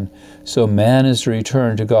man, so man is to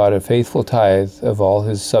return to God a faithful tithe of all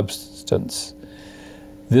his substance.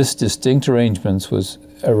 This distinct arrangement was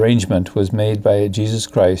made by Jesus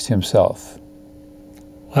Christ himself.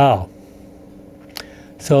 Wow.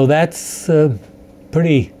 So that's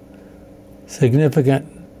pretty significant.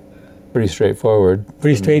 Pretty straightforward.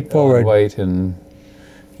 Pretty straightforward. White and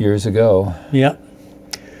years ago. Yep.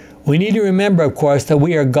 We need to remember, of course, that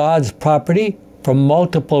we are God's property for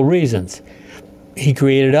multiple reasons. He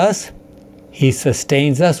created us. He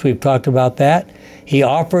sustains us. We've talked about that. He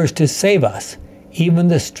offers to save us. Even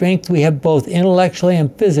the strength we have both intellectually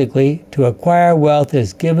and physically to acquire wealth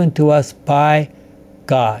is given to us by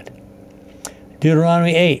God.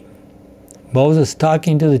 Deuteronomy 8. Moses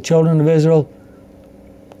talking to the children of Israel,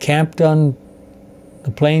 camped on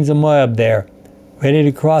the plains of Moab there, ready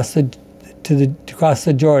to cross the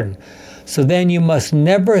Jordan. So then you must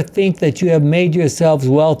never think that you have made yourselves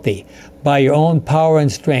wealthy by your own power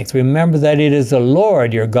and strength. Remember that it is the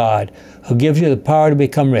Lord your God who gives you the power to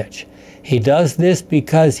become rich. He does this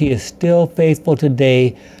because he is still faithful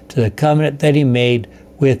today to the covenant that he made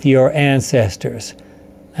with your ancestors.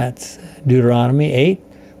 That's Deuteronomy 8.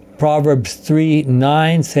 Proverbs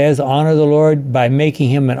 3:9 says, honor the Lord by making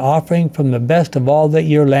him an offering from the best of all that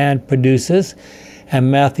your land produces.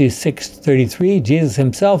 And Matthew 6:33, Jesus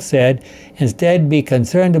himself said, instead be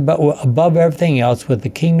concerned above everything else with the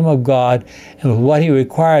kingdom of God and with what he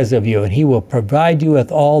requires of you, and he will provide you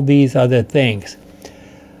with all these other things.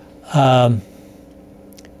 How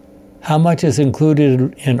much is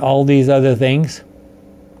included in all these other things?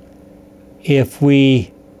 If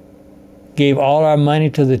we gave all our money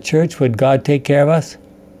to the church, would God take care of us?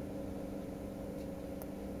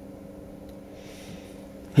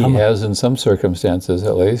 He has in some circumstances,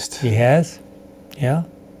 at least. He has? Yeah.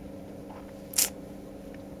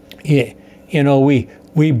 Yeah. You know, we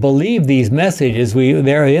believe these messages.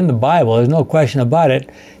 They're in the Bible. There's no question about it.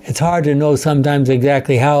 It's hard to know sometimes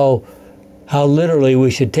exactly how literally we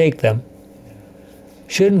should take them.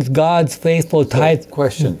 Shouldn't God's faithful tithe...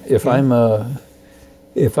 Question: If I'm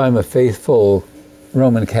a faithful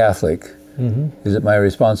Roman Catholic, is it my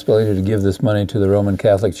responsibility to give this money to the Roman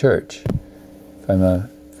Catholic Church? If I'm a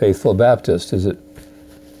faithful Baptist, is it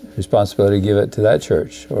responsibility to give it to that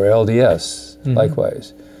church, or LDS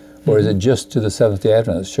likewise, or is it just to the Seventh-day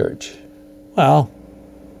Adventist Church? Well,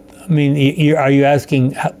 I mean, are you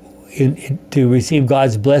asking to receive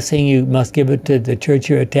God's blessing? You must give it to the church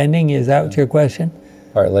you're attending. Is that your question?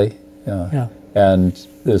 Partly, yeah. And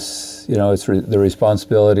this, you know, it's the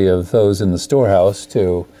responsibility of those in the storehouse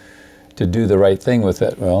to do the right thing with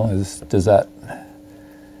it. Well, is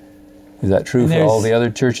that true for all the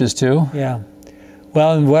other churches too? Yeah.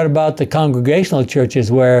 Well, and what about the congregational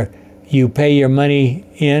churches where you pay your money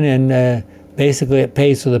in and basically it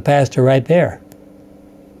pays for the pastor right there?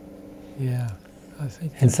 Yeah, I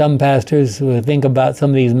think. And some pastors who think about some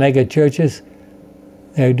of these mega churches,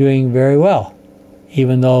 they're doing very well,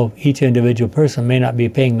 even though each individual person may not be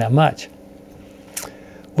paying that much.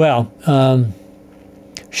 Well,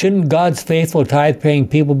 shouldn't God's faithful tithe-paying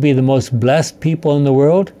people be the most blessed people in the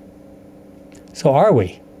world? So are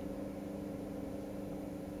we.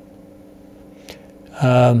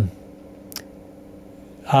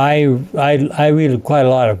 I read quite a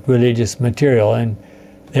lot of religious material, and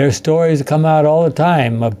there are stories that come out all the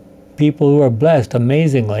time of people who are blessed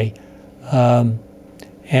amazingly. And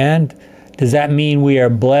does that mean we are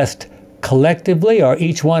blessed collectively, or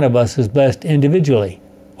each one of us is blessed individually,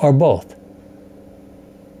 or both?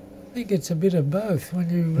 I think it's a bit of both. When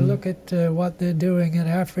you look at what they're doing in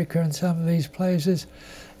Africa and some of these places,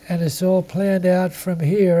 and it's all planned out from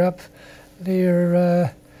here up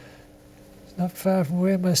near, not far from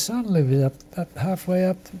where my son lives, up halfway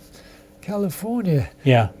up California.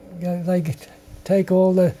 Yeah. They take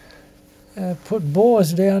all the, put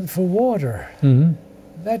bores down for water.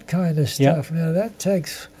 That kind of stuff. Yep. Now that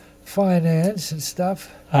takes finance and stuff.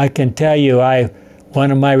 I can tell you,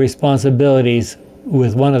 one of my responsibilities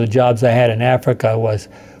with one of the jobs I had in Africa was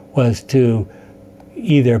to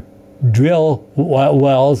either drill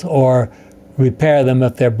wells or repair them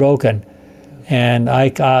if they're broken. And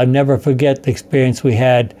I'll never forget the experience we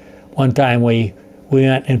had. One time we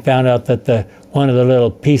went and found out that one of the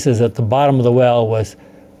little pieces at the bottom of the well was,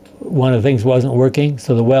 one of the things wasn't working,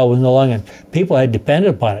 so the well was no longer, and people had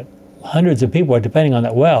depended upon it. Hundreds of people were depending on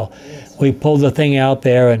that well. Yes. We pulled the thing out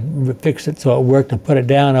there and fixed it so it worked and put it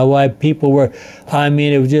down. Oh, why people were, I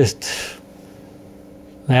mean, it was just,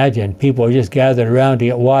 imagine, people were just gathered around to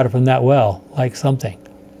get water from that well, like something.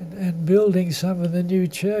 And building some of the new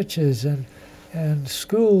churches and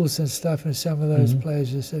schools and stuff in some of those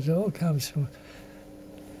places, it all comes from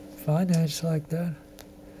finance like that.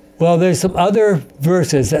 Well, there's some other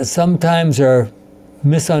verses that sometimes are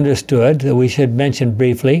misunderstood that we should mention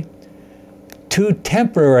briefly. 2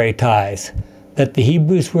 temporary tithes that the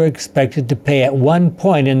Hebrews were expected to pay at one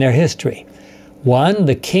point in their history. 1,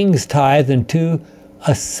 the king's tithe, and 2,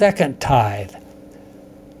 a second tithe.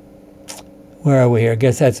 Where are we here? I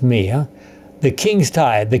guess that's me, huh? The king's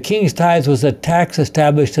tithe. The king's tithe was a tax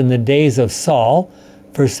established in the days of Saul,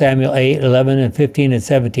 1 Samuel 8, 11, and 15, and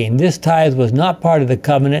 17. This tithe was not part of the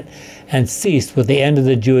covenant and ceased with the end of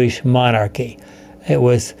the Jewish monarchy. It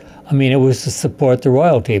was to support the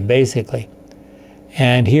royalty, basically.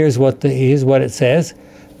 And here's what it says.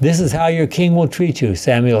 This is how your king will treat you,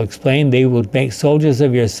 Samuel explained. They will make soldiers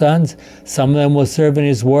of your sons. Some of them will serve in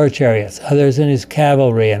his war chariots, others in his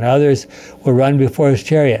cavalry, and others will run before his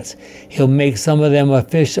chariots. He'll make some of them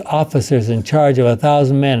officers in charge of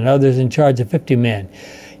 1,000 men, and others in charge of 50 men.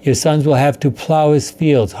 Your sons will have to plow his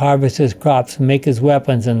fields, harvest his crops, make his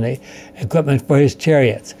weapons and the equipment for his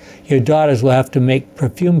chariots. Your daughters will have to make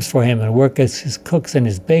perfumes for him and work as his cooks and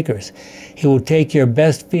his bakers. He will take your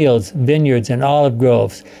best fields, vineyards, and olive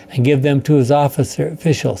groves and give them to his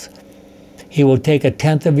officials. He will take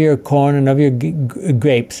 1/10 of your corn and of your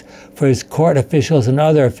grapes for his court officials and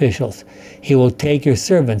other officials. He will take your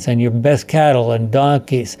servants and your best cattle and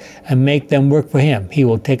donkeys and make them work for him. He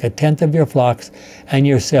will take 1/10 of your flocks, and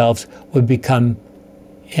you yourselves will become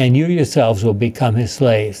his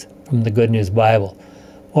slaves. From the Good News Bible.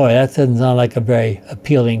 Boy, that doesn't sound like a very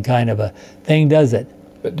appealing kind of a thing, does it?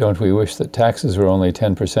 But don't we wish that taxes were only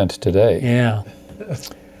 10% today? Yeah.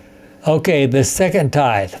 Okay, the second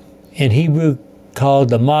tithe. in Hebrew called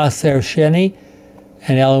the Maaser Sheni,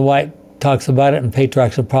 and Ellen White talks about it in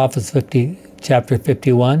Patriarchs and Prophets chapter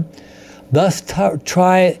 51. Thus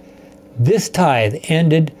this tithe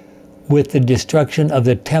ended with the destruction of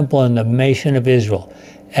the temple and the nation of Israel,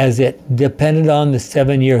 as it depended on the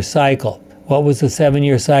 7-year cycle. What was the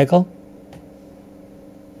 7-year cycle?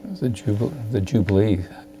 The Jubilee.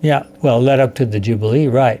 Yeah, well, led up to the Jubilee,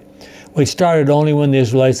 right, which started only when the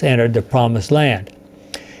Israelites entered the Promised Land.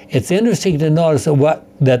 It's interesting to notice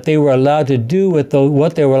that they were allowed to do with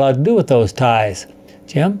what they were allowed to do with those tithes.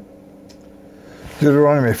 Jim?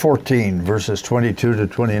 Deuteronomy 14, verses 22 to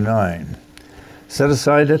 29. Set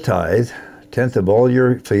aside a tithe, 10th of all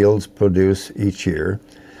your fields produce each year.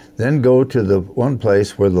 Then go to the one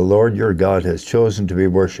place where the Lord your God has chosen to be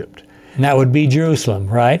worshipped. And that would be Jerusalem,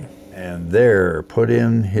 right? And there put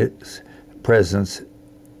in his presence,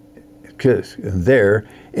 there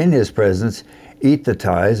in his presence eat the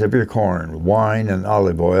tithes of your corn, wine, and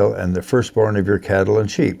olive oil, and the firstborn of your cattle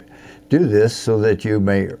and sheep. Do this so that you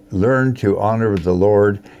may learn to honor the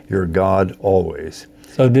Lord your God always.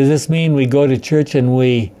 So does this mean we go to church and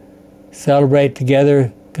we celebrate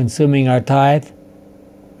together consuming our tithe?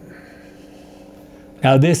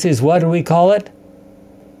 Now this is, what do we call it?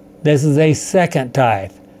 This is a second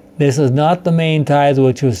tithe. This is not the main tithe,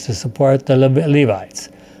 which was to support the Levites.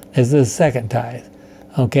 This is the second tithe.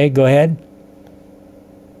 Okay, go ahead.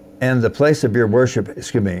 And the place of your worship,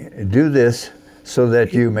 do this so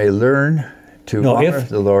that you may learn to honor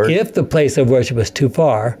the Lord. If the place of worship is too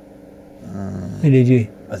far, did you?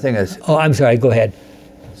 I think I. Oh, I'm sorry. Go ahead.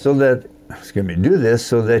 So that, do this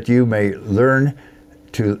so that you may learn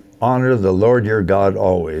to honor the Lord your God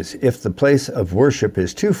always. If the place of worship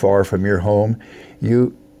is too far from your home,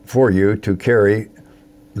 for you to carry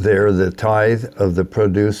there the tithe of the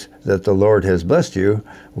produce that the Lord has blessed you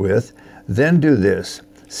with, then do this: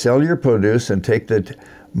 sell your produce and take the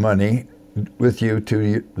money with you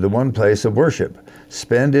to the one place of worship.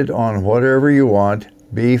 Spend it on whatever you want: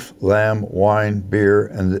 beef, lamb, wine, beer,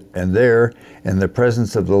 and there, in the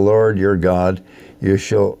presence of the Lord your God, you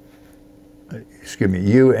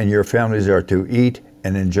and your families are to eat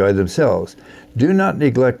and enjoy themselves. Do not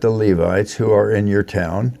neglect the Levites who are in your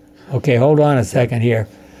town. Okay, hold on a second here.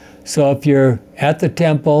 So if you're at the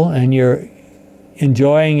temple and you're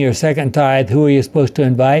enjoying your second tithe, who are you supposed to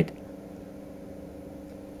invite?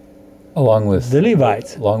 Along with the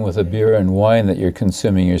Levites. Along with the beer and wine that you're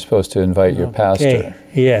consuming, you're supposed to invite your pastor. Okay,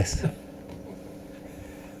 yes.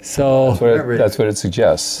 So that's what it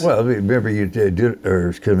suggests. Well, remember you did,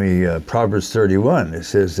 Proverbs 31. It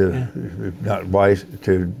says not wise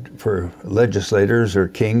for legislators or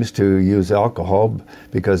kings to use alcohol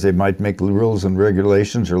because they might make rules and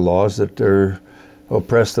regulations or laws that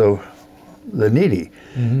oppress the needy.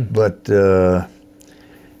 Mm-hmm. But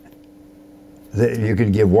you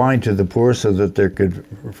can give wine to the poor so that they could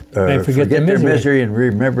forget their misery and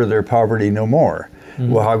remember their poverty no more. Mm-hmm.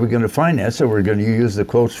 Well, how are we going to finance it? We're going to use the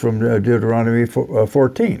quotes from Deuteronomy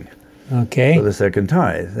 14. Okay. For the second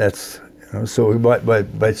tithe. That's so.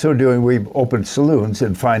 By so doing, we've opened saloons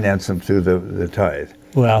and financed them through the tithe.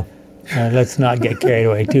 Well, let's not get carried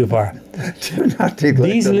away too far. Do not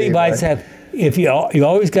neglect These the Levites have. If you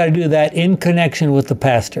always got to do that in connection with the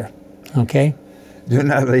pastor. Okay. Do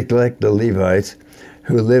not neglect the Levites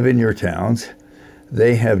who live in your towns.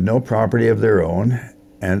 They have no property of their own.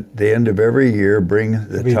 And at the end of every year, bring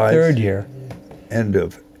the tithes. Third year. End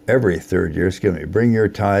of every third year, bring your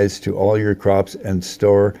tithes to all your crops and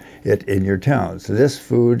store it in your towns. This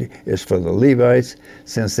food is for the Levites,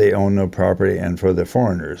 since they own no property, and for the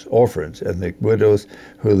foreigners, orphans, and the widows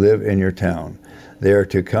who live in your town. They are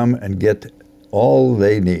to come and get all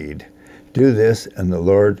they need. Do this, and the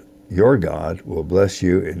Lord your God will bless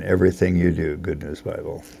you in everything you do. Good News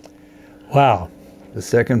Bible. Wow. The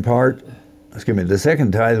second part. The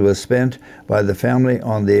second tithe was spent by the family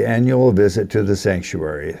on the annual visit to the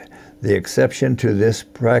sanctuary. The exception to this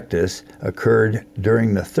practice occurred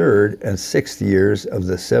during the third and sixth years of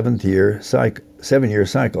the 7-year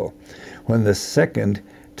cycle, when the second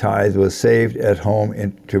tithe was saved at home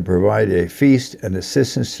to provide a feast and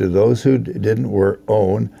assistance to those who didn't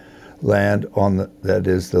own land that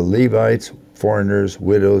is the Levites, foreigners,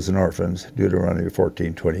 widows, and orphans. Deuteronomy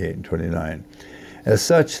 14, 28 and 29. As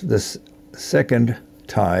such, this second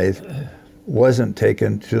tithe wasn't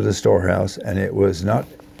taken to the storehouse, and it was not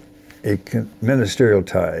a ministerial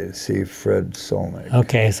tithe. See Fred Solnick.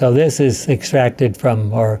 Okay, so this is extracted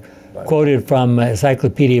from or quoted from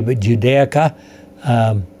Encyclopedia Judaica,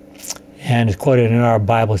 and is quoted in our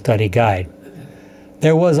Bible study guide.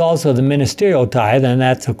 There was also the ministerial tithe, and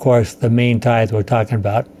that's of course the main tithe we're talking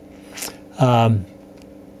about.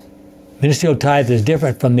 Ministerial tithe is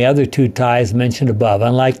different from the other two tithes mentioned above.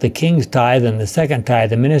 Unlike the king's tithe and the second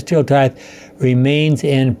tithe, the ministerial tithe remains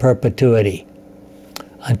in perpetuity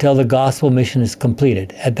until the gospel mission is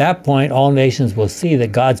completed. At that point, all nations will see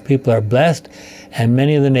that God's people are blessed, and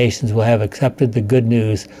many of the nations will have accepted the good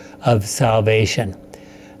news of salvation.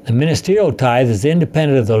 The ministerial tithe is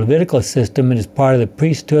independent of the Levitical system and is part of the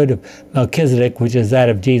priesthood of Melchizedek, which is that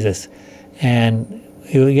of Jesus. And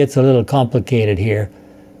it gets a little complicated here.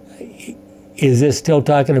 Is this still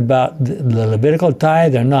talking about the Levitical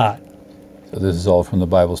tithe or not? So this is all from the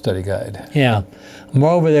Bible Study Guide. Yeah.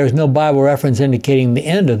 Moreover, there is no Bible reference indicating the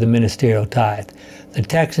end of the ministerial tithe. The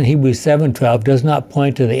text in Hebrews 7:12 does not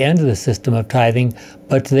point to the end of the system of tithing,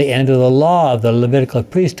 but to the end of the law of the Levitical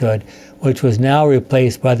priesthood, which was now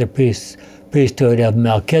replaced by the priesthood of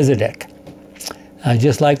Melchizedek.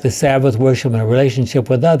 Just like the Sabbath worship and a relationship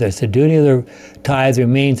with others, the duty of the tithe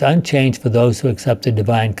remains unchanged for those who accept the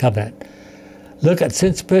divine covenant. Look at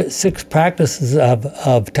six practices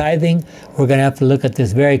of tithing. We're going to have to look at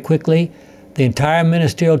this very quickly. The entire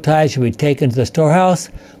ministerial tithe should be taken to the storehouse.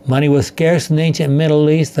 Money was scarce in the ancient Middle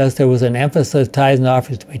East, thus there was an emphasis of tithes and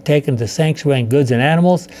offerings to be taken to the sanctuary and goods and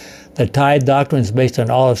animals. The tithe doctrine is based on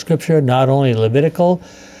all of Scripture, not only Levitical.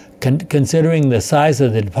 Considering the size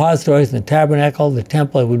of the depositories in the tabernacle, the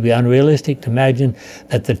temple, it would be unrealistic to imagine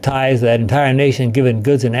that the tithes, that entire nation given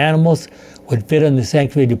goods and animals, would fit in the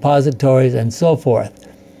sanctuary depositories and so forth.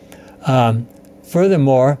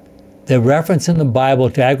 Furthermore, the reference in the Bible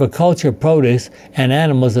to agriculture, produce, and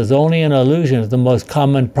animals is only an allusion to the most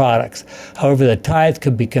common products. However, the tithe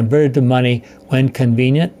could be converted to money when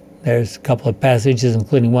convenient. There's a couple of passages,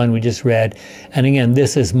 including one we just read. And again,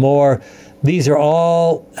 this is more, these are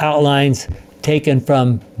all outlines taken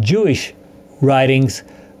from Jewish writings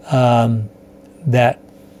that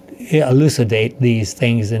elucidate these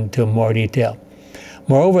things into more detail.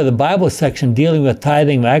 Moreover, the Bible section dealing with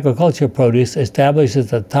tithing of agricultural produce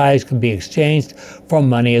establishes that tithes can be exchanged for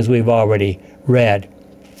money, as we've already read.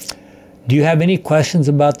 Do you have any questions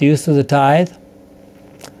about the use of the tithe?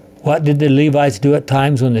 What did the Levites do at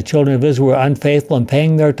times when the children of Israel were unfaithful in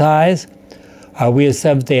paying their tithes? Are we as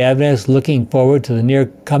Seventh-day Adventists looking forward to the near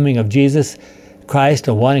coming of Jesus Christ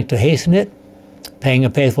and wanting to hasten it? Paying a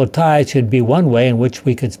faithful tithe should be one way in which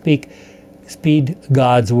we could speed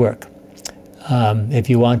God's work. If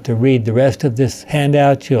you want to read the rest of this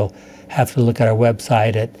handout, you'll have to look at our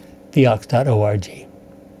website at theox.org.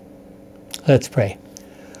 Let's pray.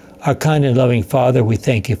 Our kind and loving Father, we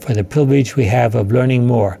thank you for the privilege we have of learning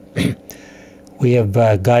more. We have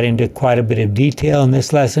got into quite a bit of detail in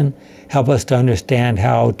this lesson. Help us to understand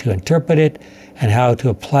how to interpret it and how to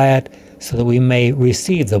apply it so that we may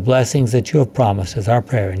receive the blessings that you have promised, is our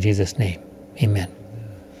prayer in Jesus' name. Amen.